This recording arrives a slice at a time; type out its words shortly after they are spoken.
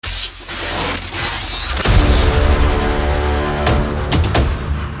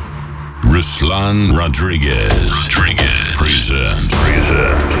Alan Rodriguez. Present.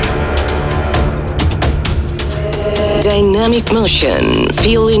 Dynamic motion,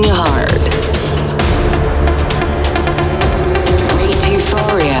 feel in your heart. Great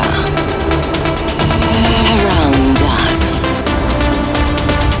euphoria around us.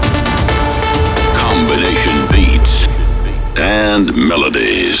 Combination beats and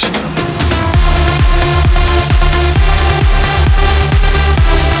melodies.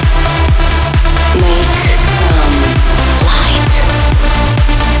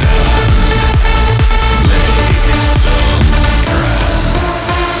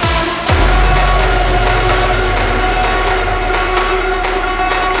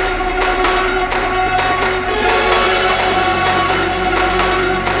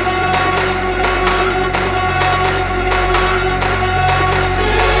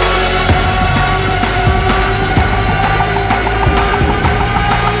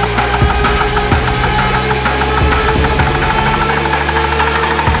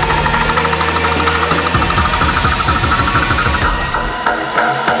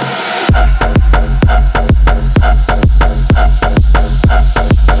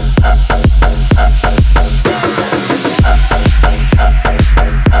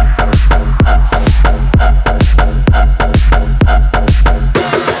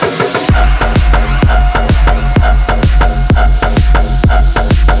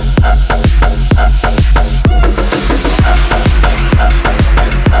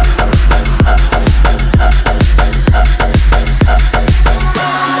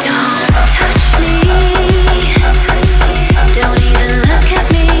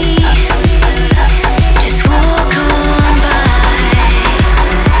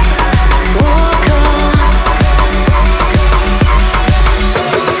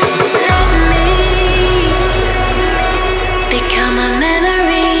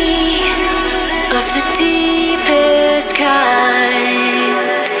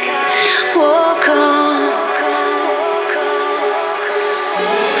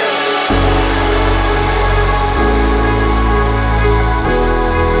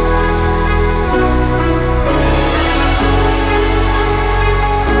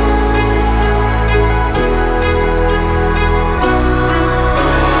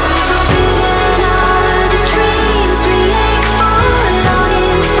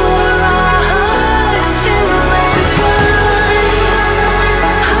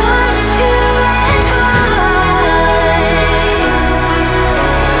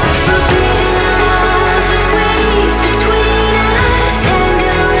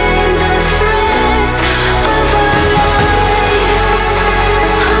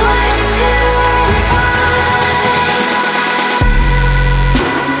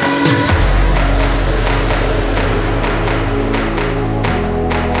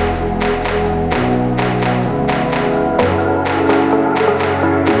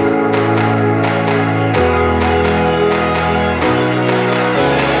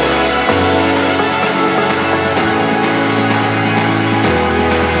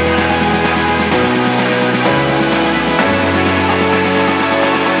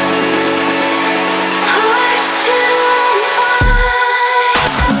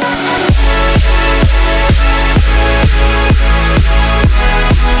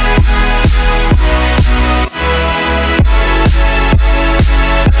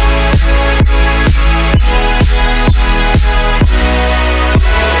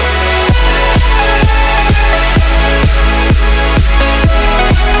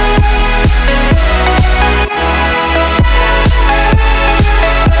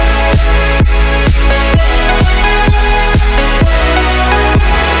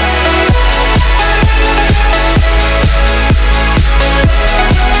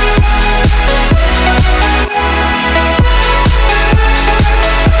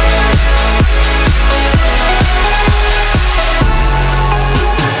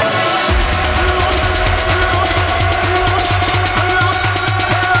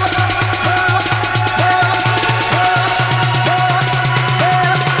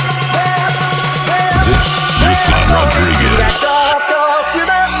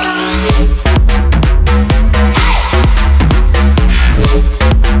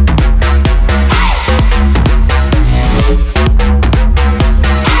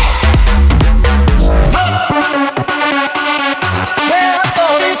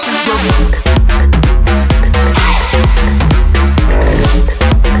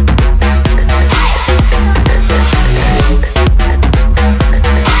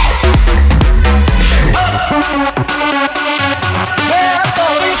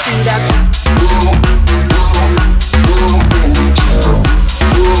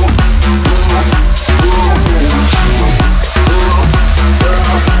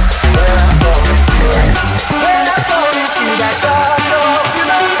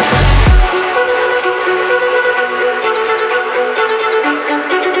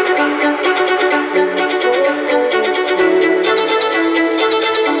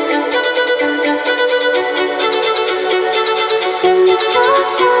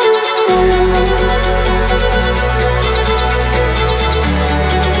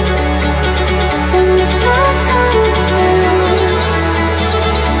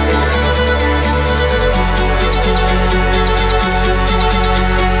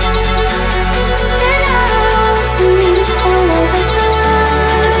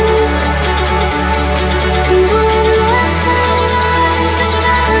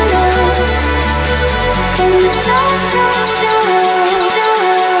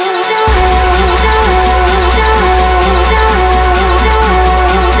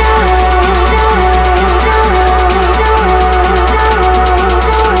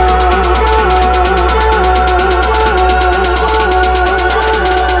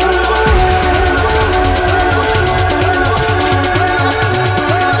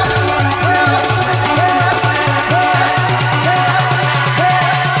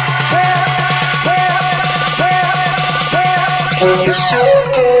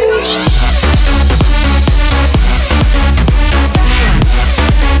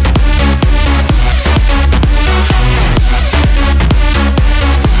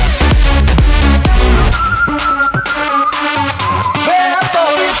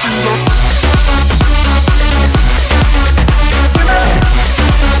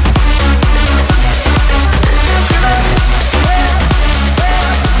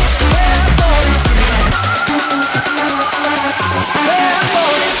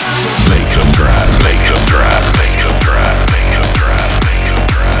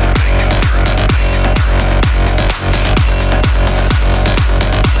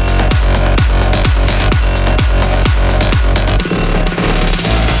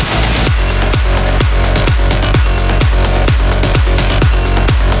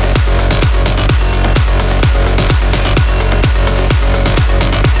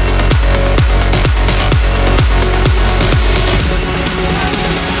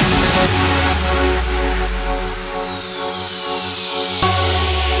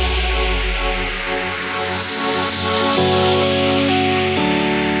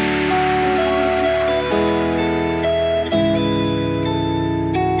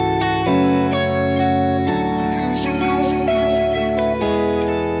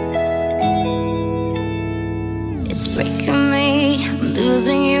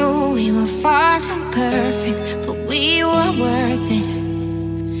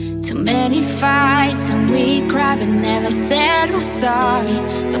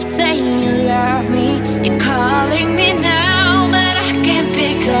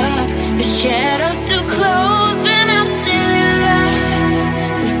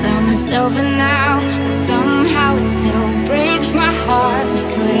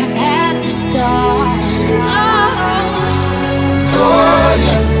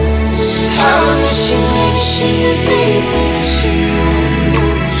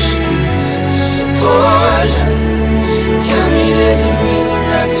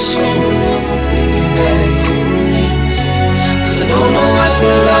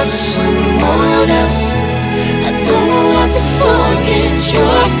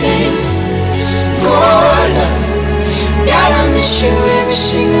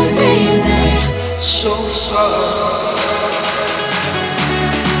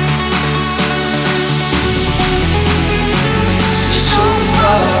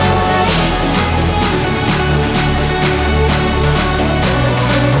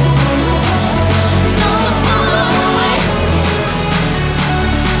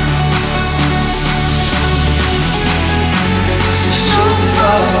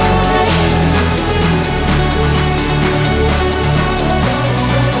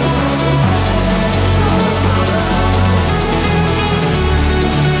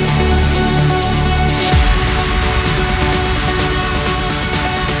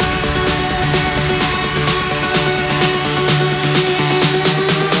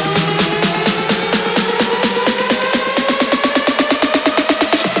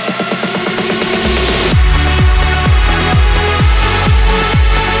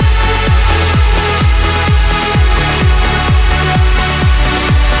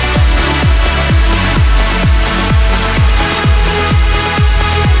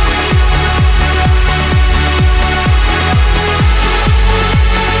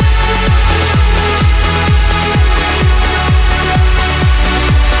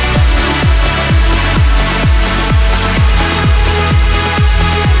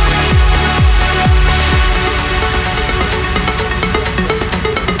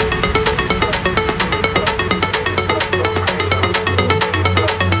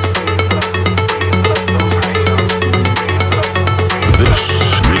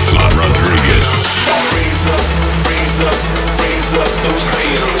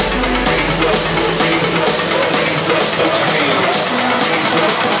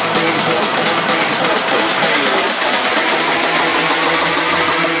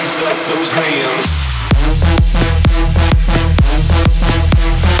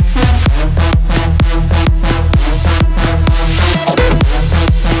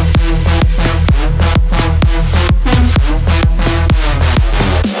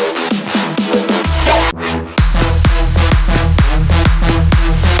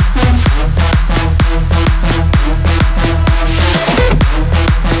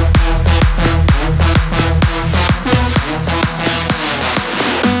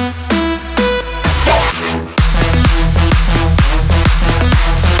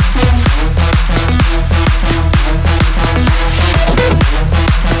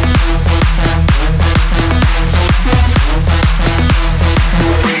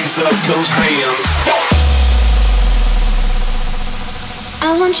 those hands.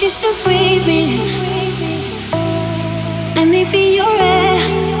 I want you to breathe me. Let me be your air.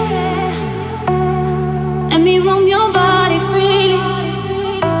 Let me roam your body freely.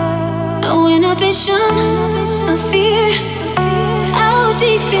 No inhibition, no fear. How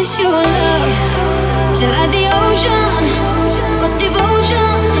deep is your love? Till like the ocean. What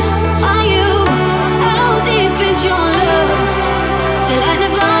devotion are you? How deep is your love? Till like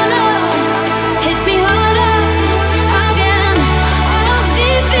Nirvana. Hit me harder again. How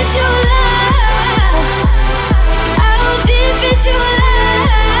deep is your love? How deep is your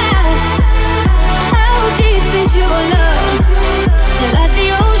love? How deep is your love? Till like the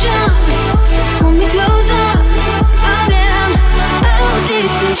ocean. Hold me closer again. How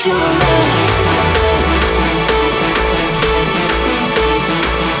deep is your love?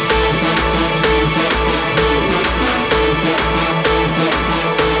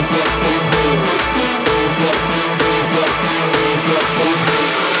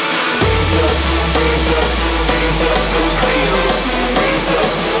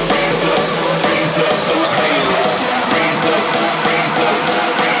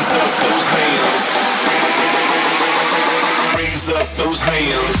 Those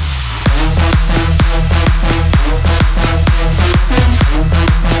hands.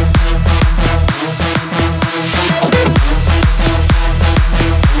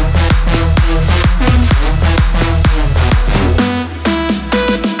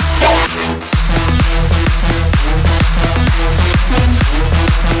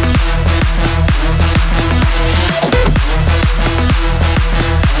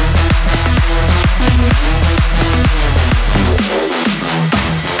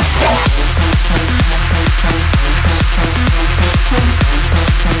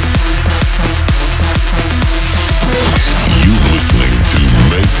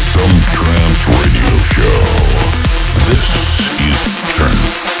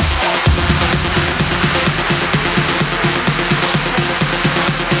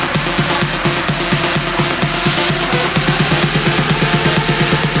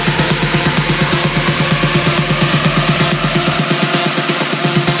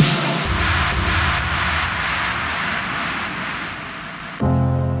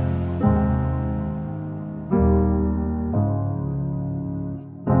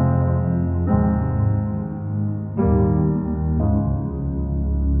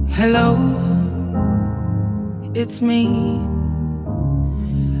 Hello, it's me.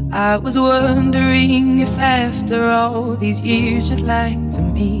 I was wondering if after all these years you'd like to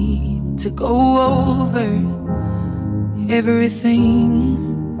meet to go over everything.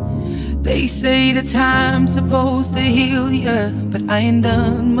 They say the time's supposed to heal ya, but I ain't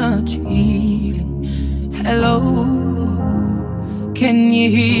done much healing. Hello, can you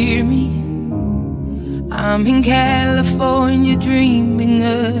hear me? I'm in California dreaming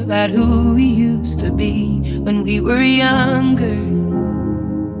about who we used to be when we were younger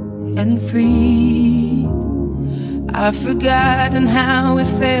and free. I've forgotten how it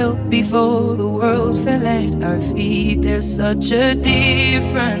felt before the world fell at our feet. There's such a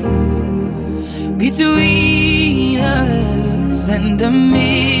difference between us and a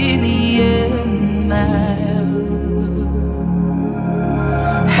million miles.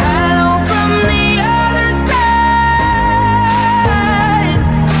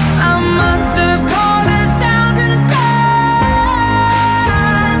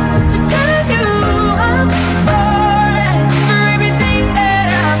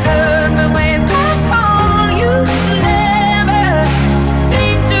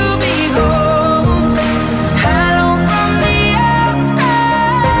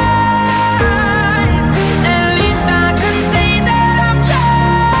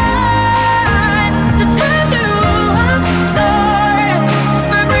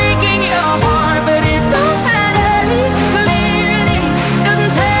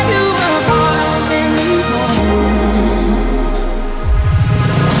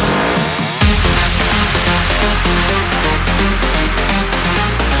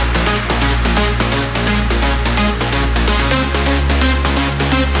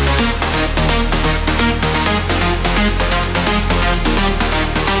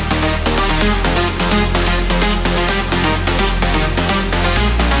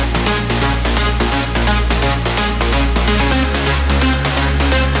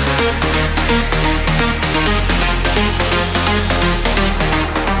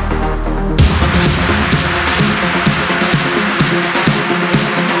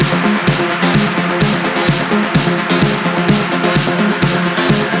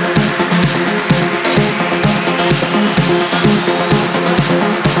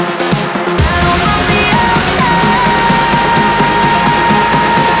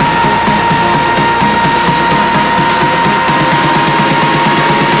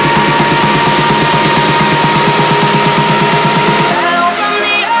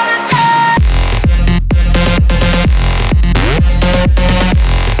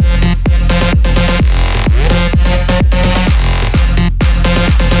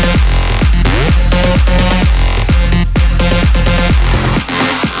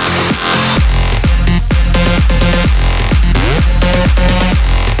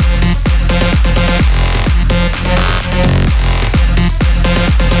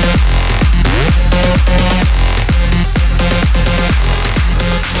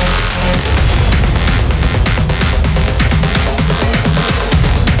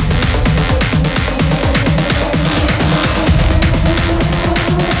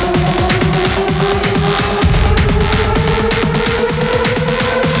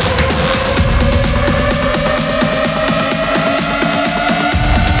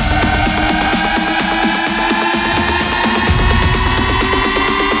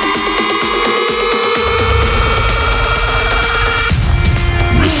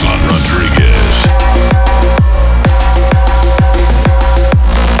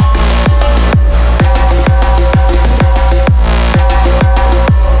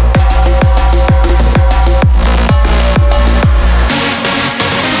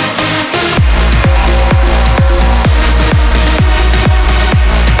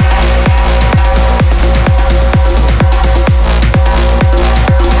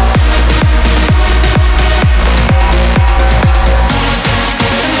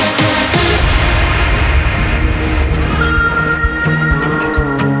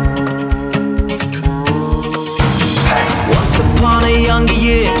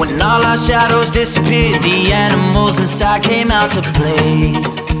 all our shadows disappeared, the animals inside came out to play.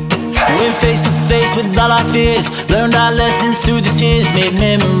 Went face to face with all our fears, learned our lessons through the tears, made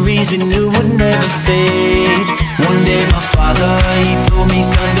memories we knew would never fade. One day my father, he told me,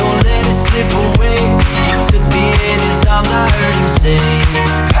 son, don't let it slip away. He took me in his arms, I heard him say,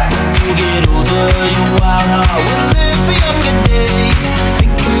 when you get older, your wild heart will live for younger days.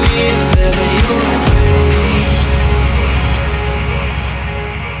 Think of me if ever you're afraid.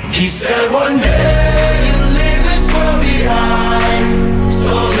 He said one day you'll leave this world behind, so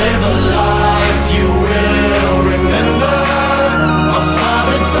live a life you will remember. My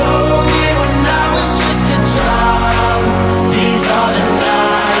father told me when I was just a child, these are the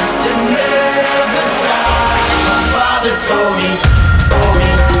nights that never die. My father told me, told me,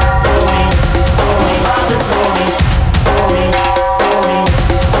 told me, told me. My father told me, told me, told me, told me.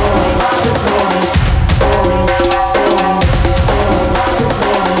 My father told me, told me, told me, told me. My father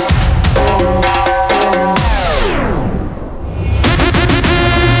told me.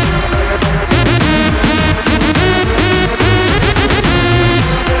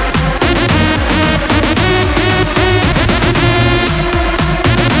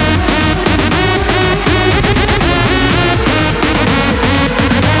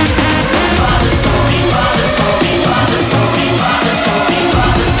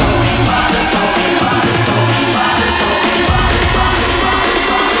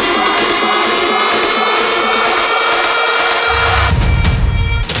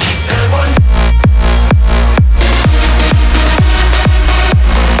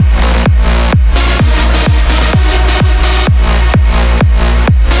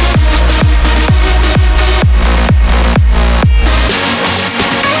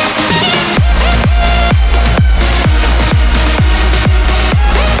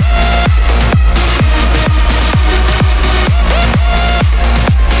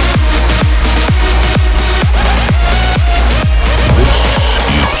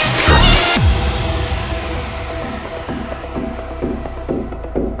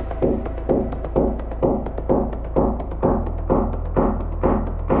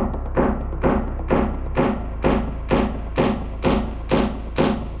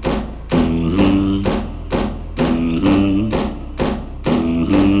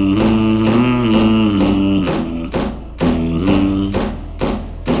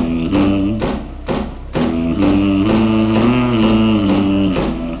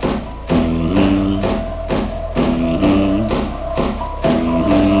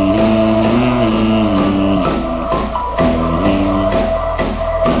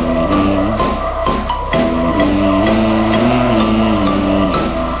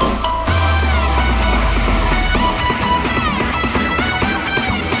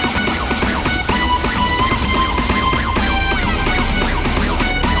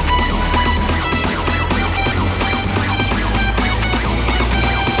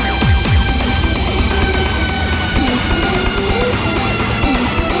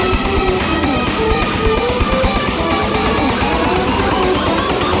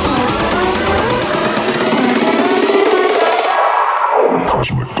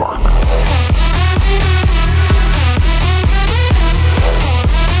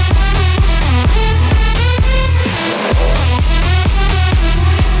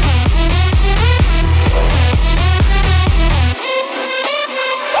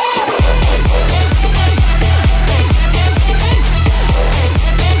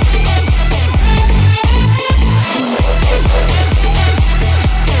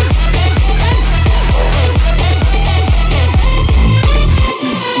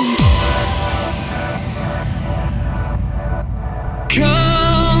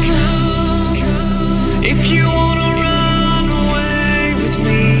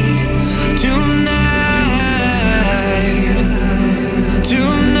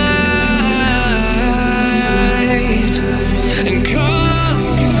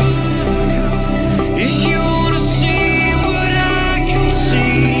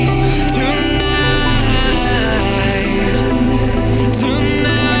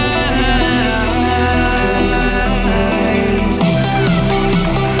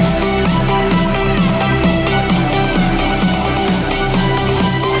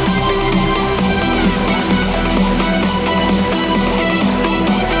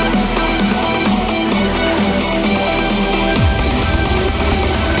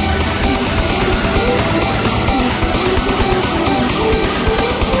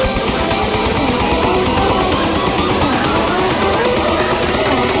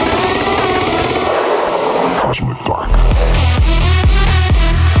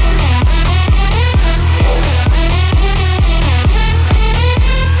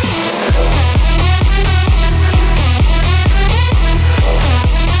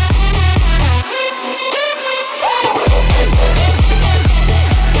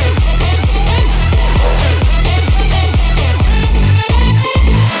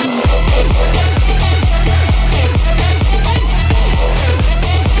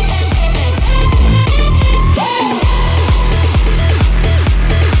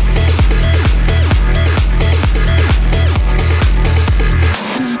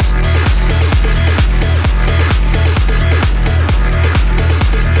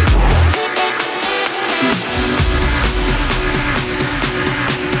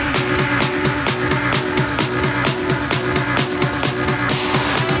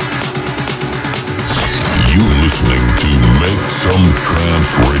 Some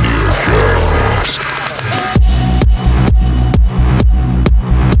Trance Radio Show.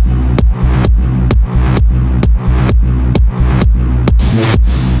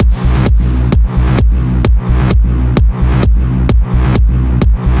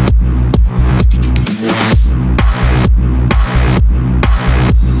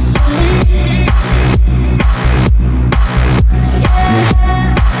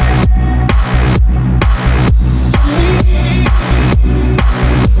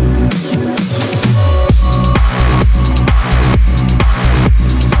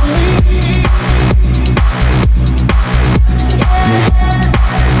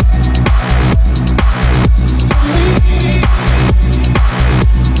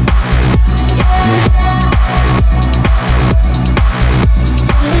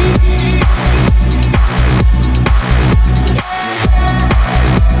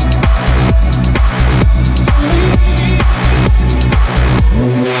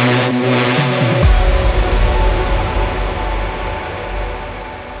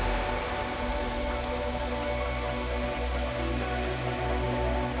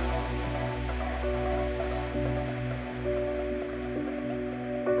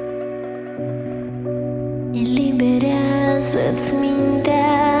 Eliberează-ți mintea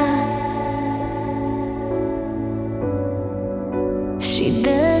și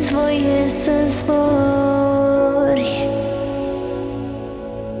dă-ți voie să zbori.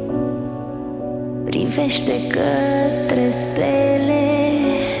 Privește către stele,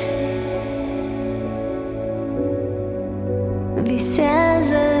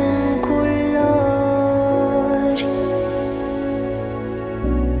 visează în culori.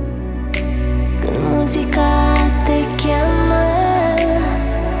 Când muzica te cheamă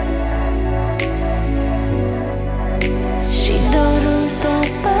și dorul te-a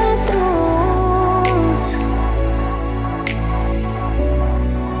pătruns,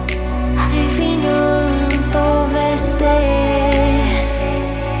 hai vino în poveste,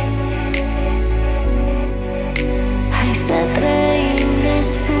 hai să trăim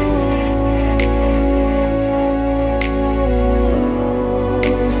nespus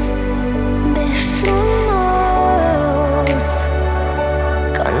de frumos,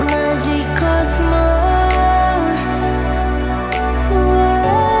 con magic cosmos.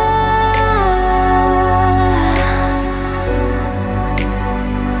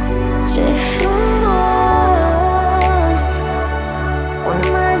 Ce frumos, un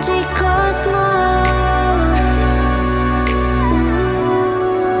magic cosmos.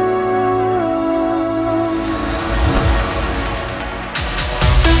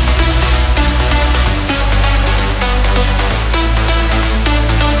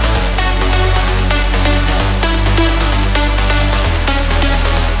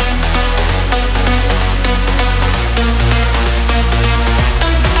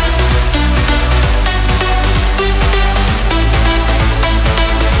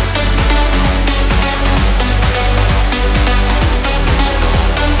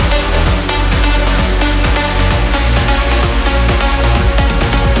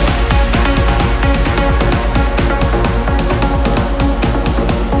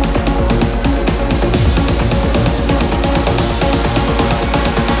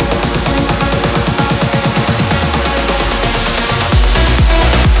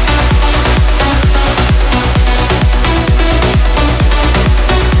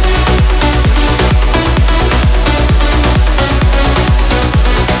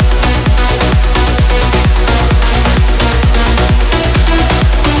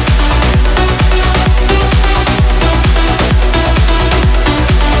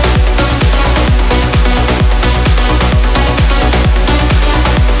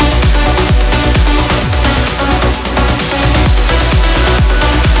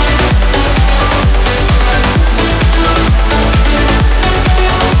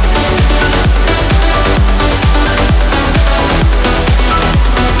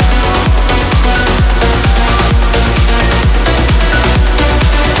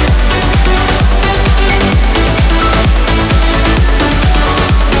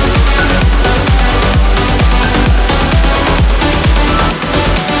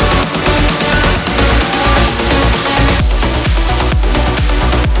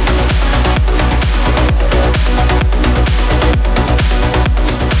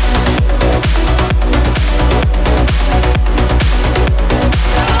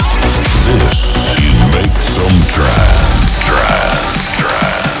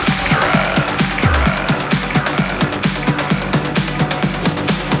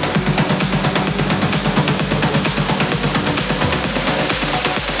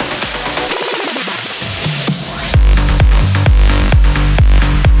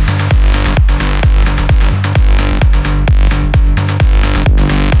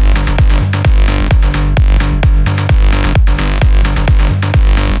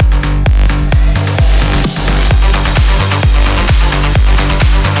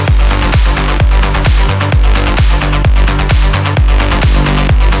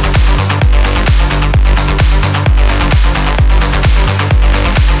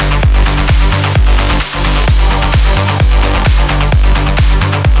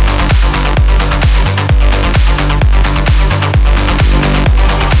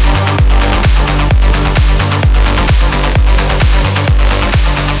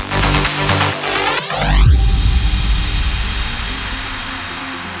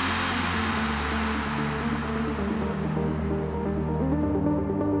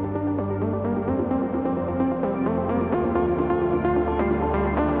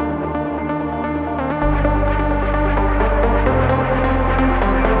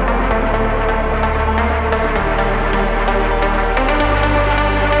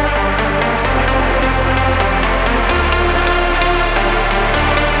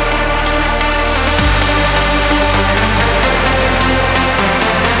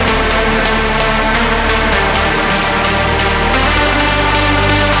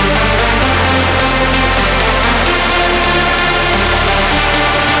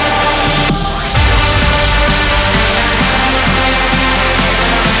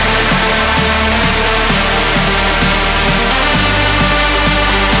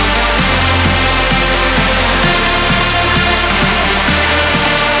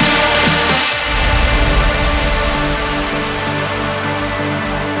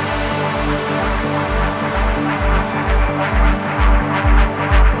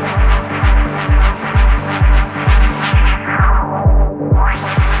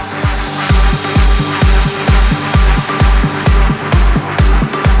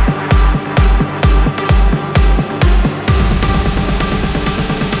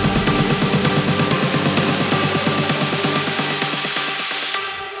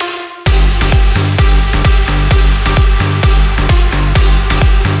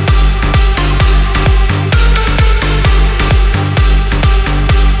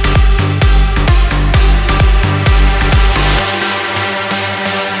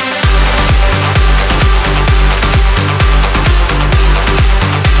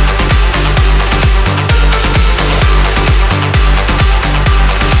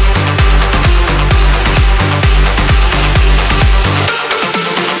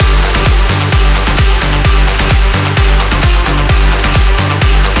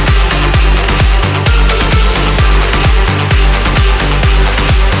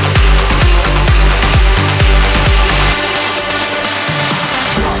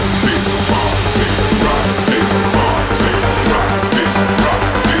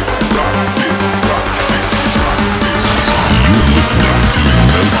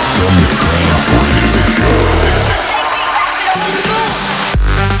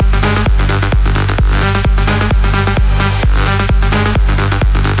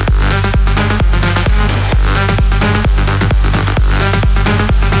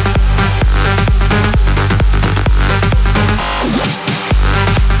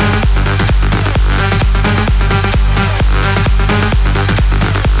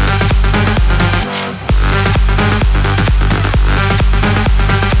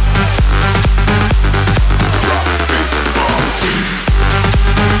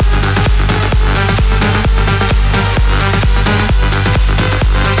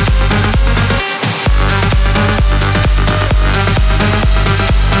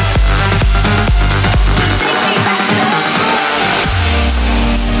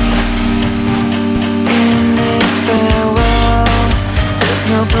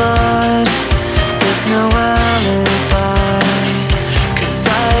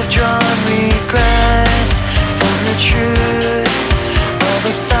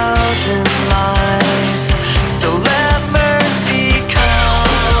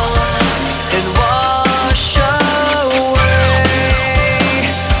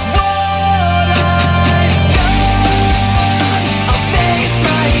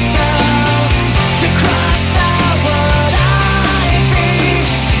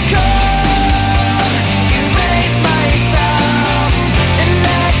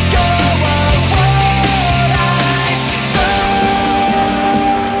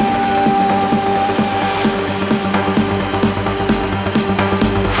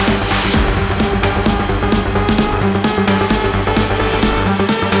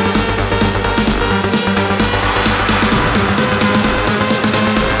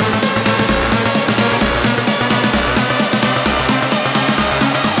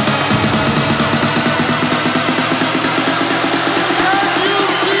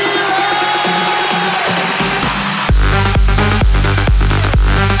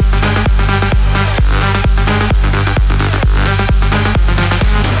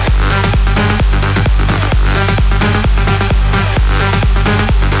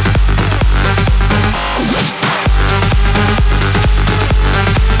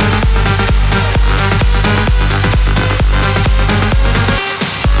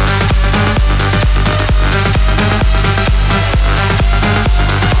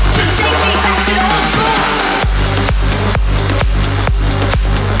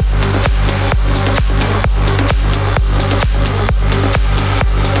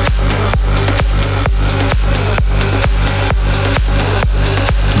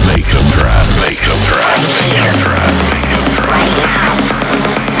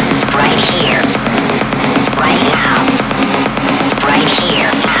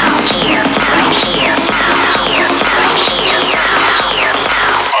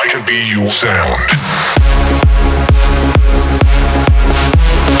 be your sound.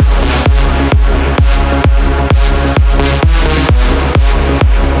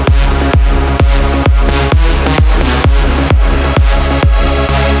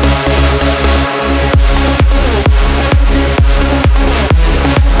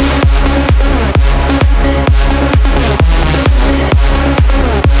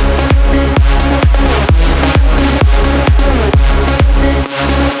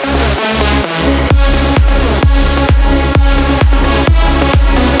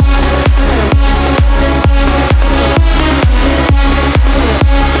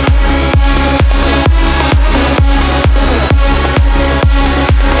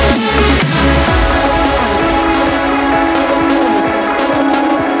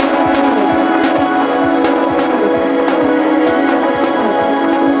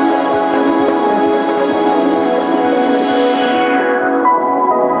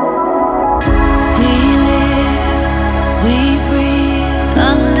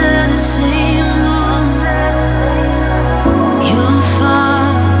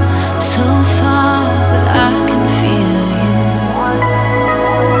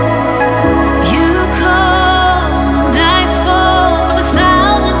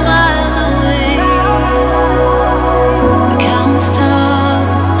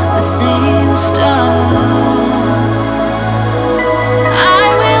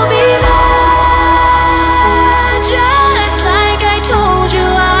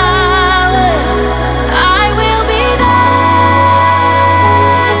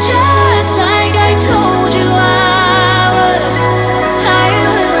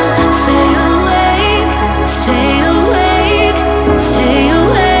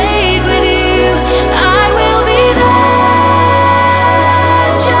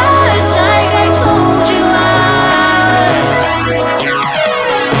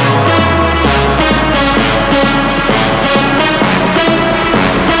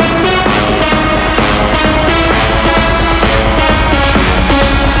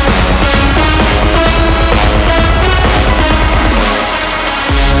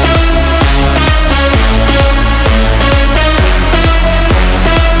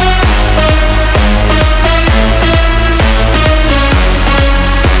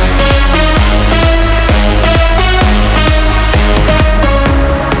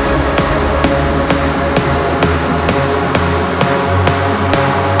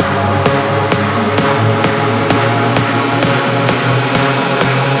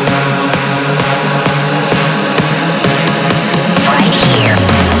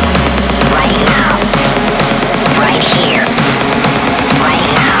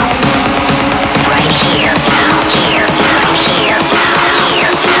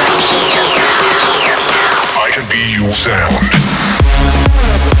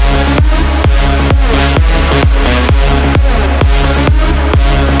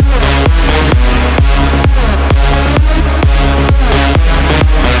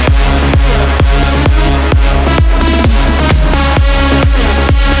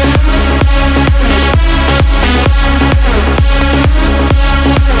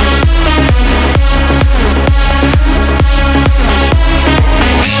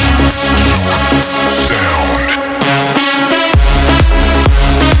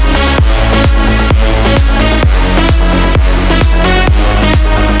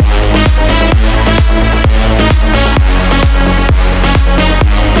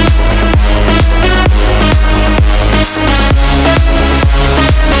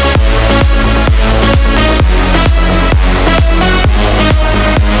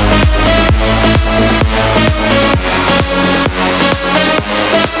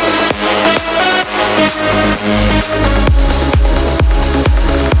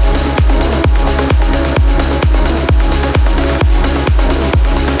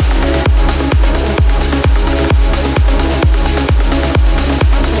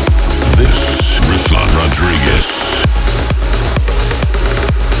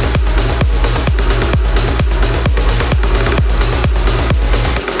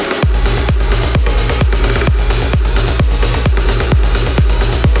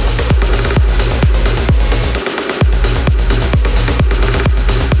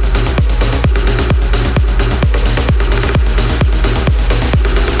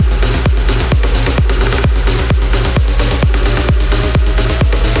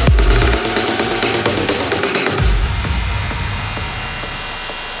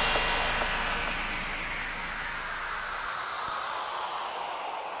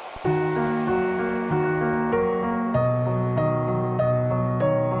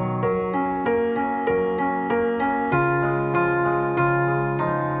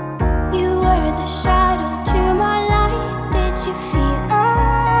 shadow to my light. Did you feel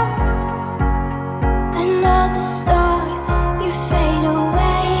us? Another star, you fade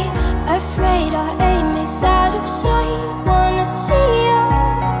away. Afraid our aim is out of sight. Wanna see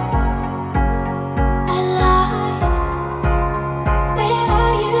us alive. Where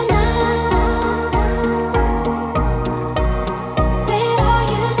are you now? Where are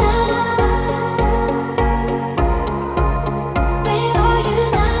you now? Where are you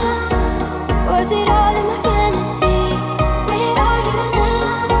now? Was it all in my fantasy? Where are you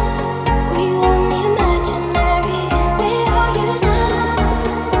now? Were you only imaginary? Where are you now?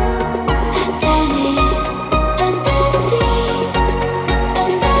 At tennis and dancing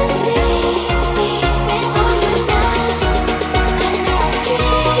and dancing. Where are you now? Another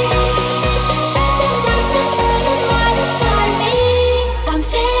dream. The dust is running wild inside me. I'm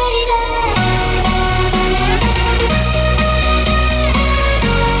fading.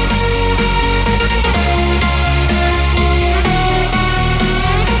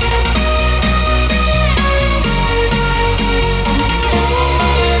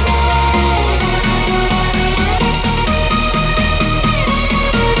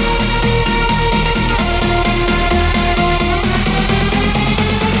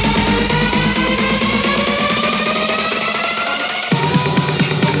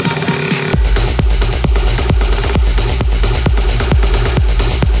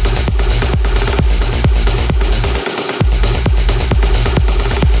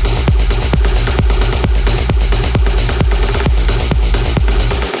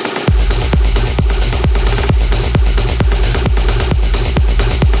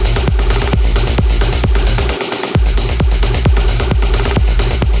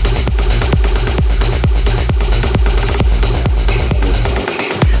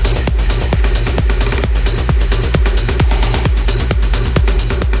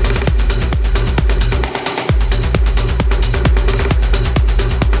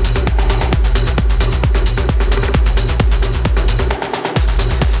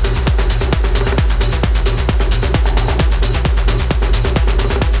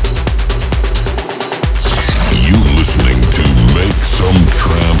 You listening to Make Some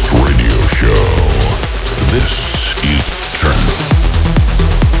Trance Radio Show. This is Trance.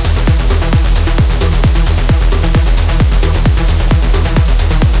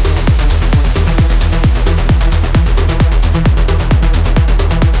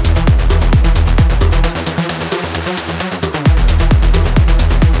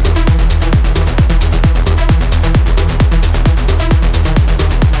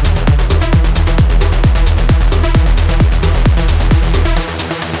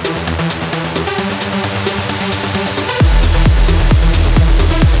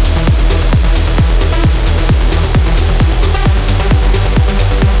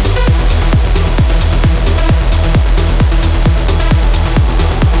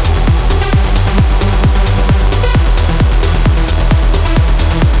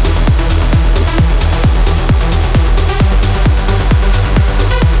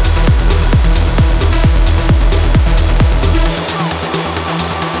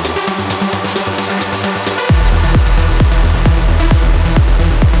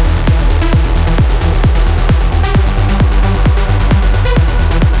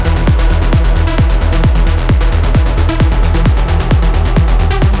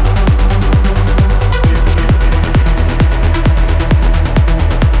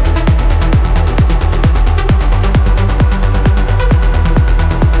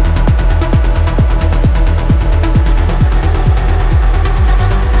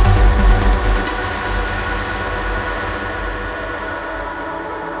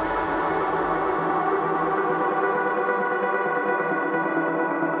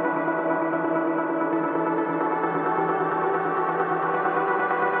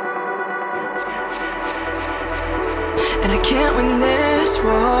 And I can't win this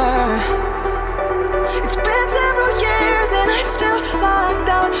war. It's been several years and I'm still locked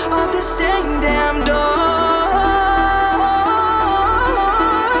out of the same damn door.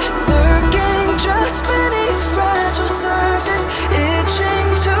 Lurking just beneath fragile surface, itching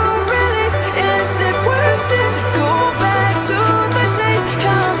to release. Is it worth it to go back to the days?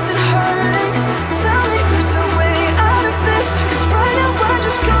 Constant hurting. Tell me there's a way out of this, 'cause right now I'm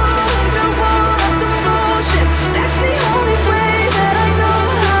just going through all of the motions. That's the only way that I know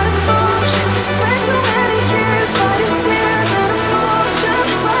how to function. Spent so many years fighting tears and emotions.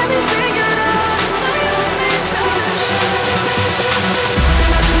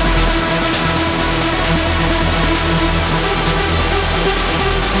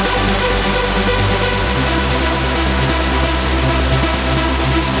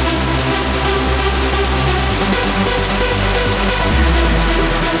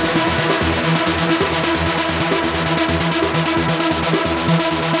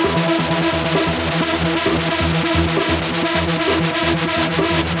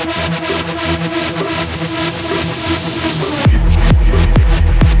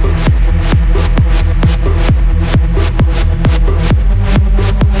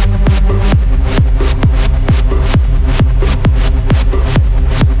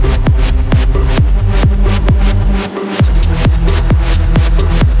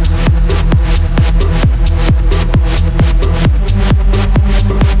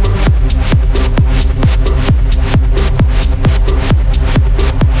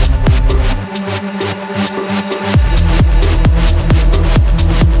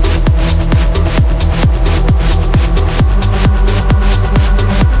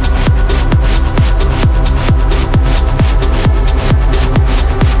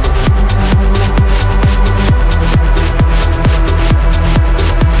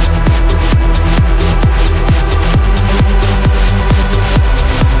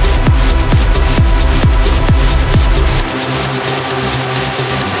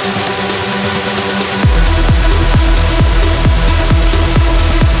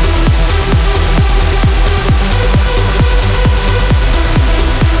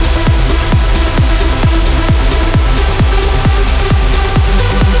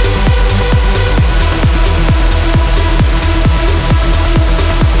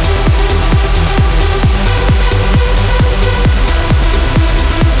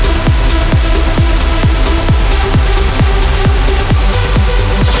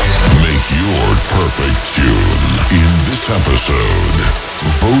 episode.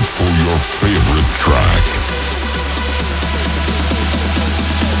 Vote for your favorite track.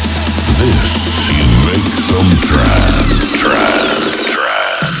 This is Make Some Trance.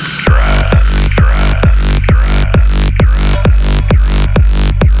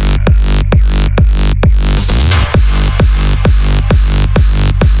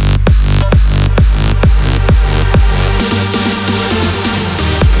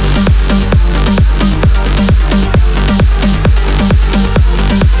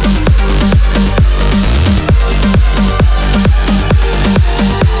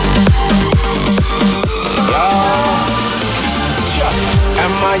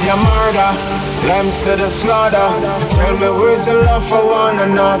 Lambs to the slaughter. Tell me where's the love for one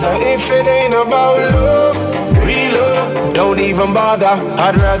another? If it ain't about love, real love, don't even bother.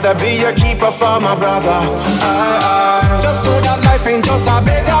 I'd rather be a keeper for my brother. I just know that life ain't just a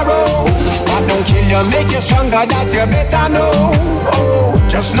better road. That don't kill you, make you stronger, that you better know.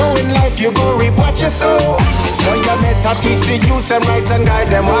 Just know in life you gon' reap what you sow. So you better teach the youth and right and guide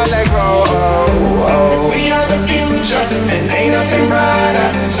them while they grow. We are the future, and ain't nothing brighter.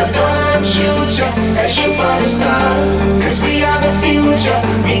 So don't let them shoot you, and shoot for the stars. Cause we are the future,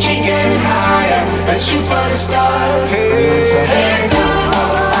 we keep getting higher, and shoot for the stars. Hey, so hands up,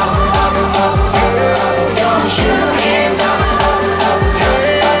 don't shoot, hands up,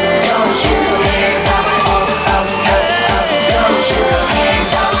 don't shoot, hands up, don't shoot,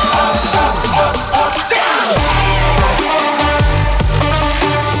 hands up.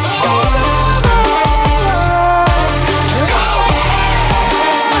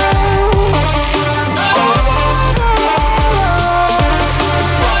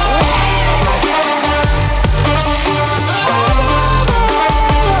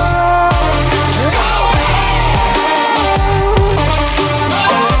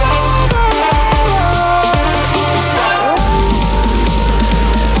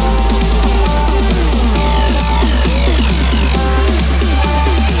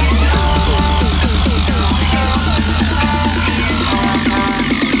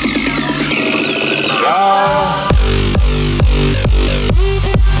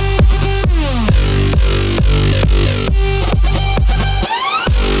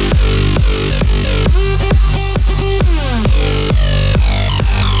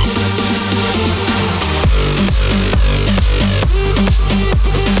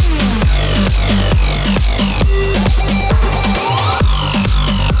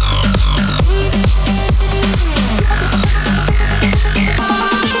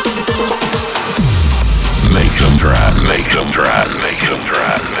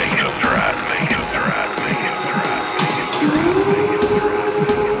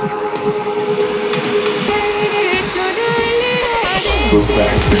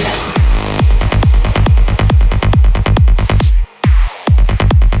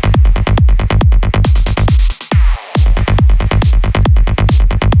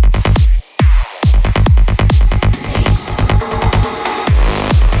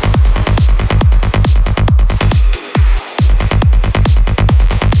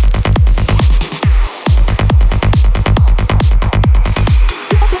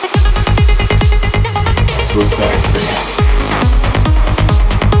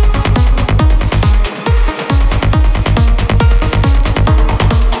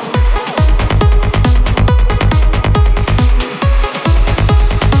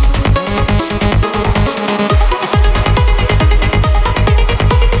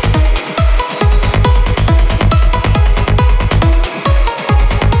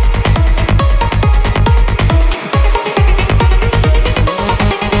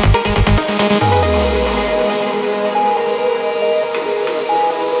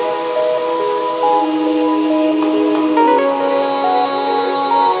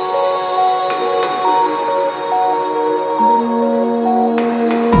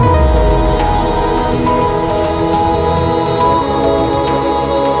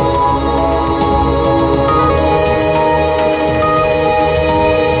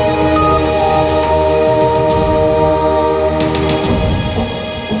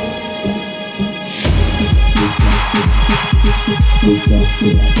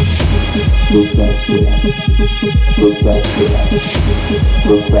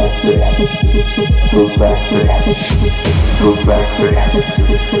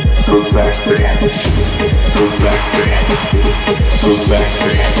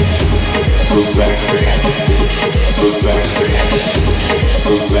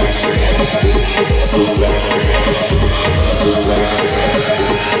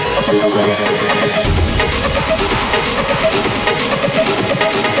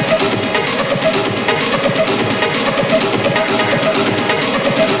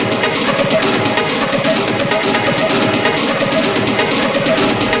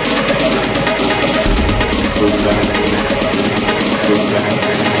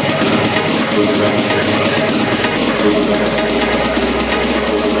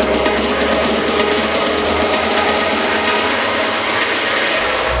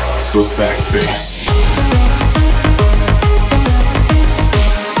 So sexy.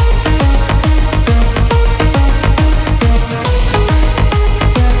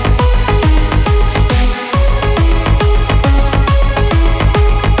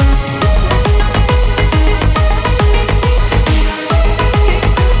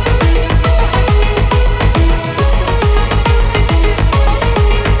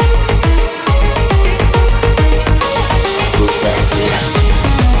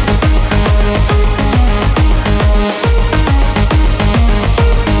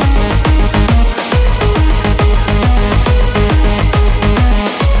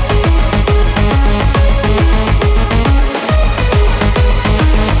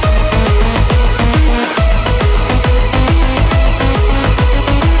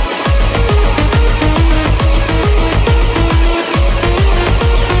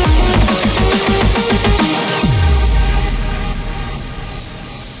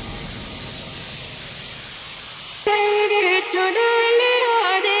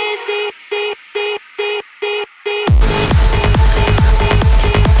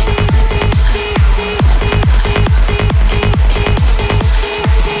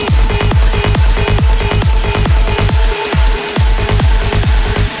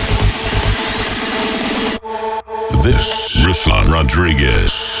 This Ruslan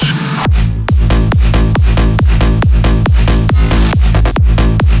Rodriguez.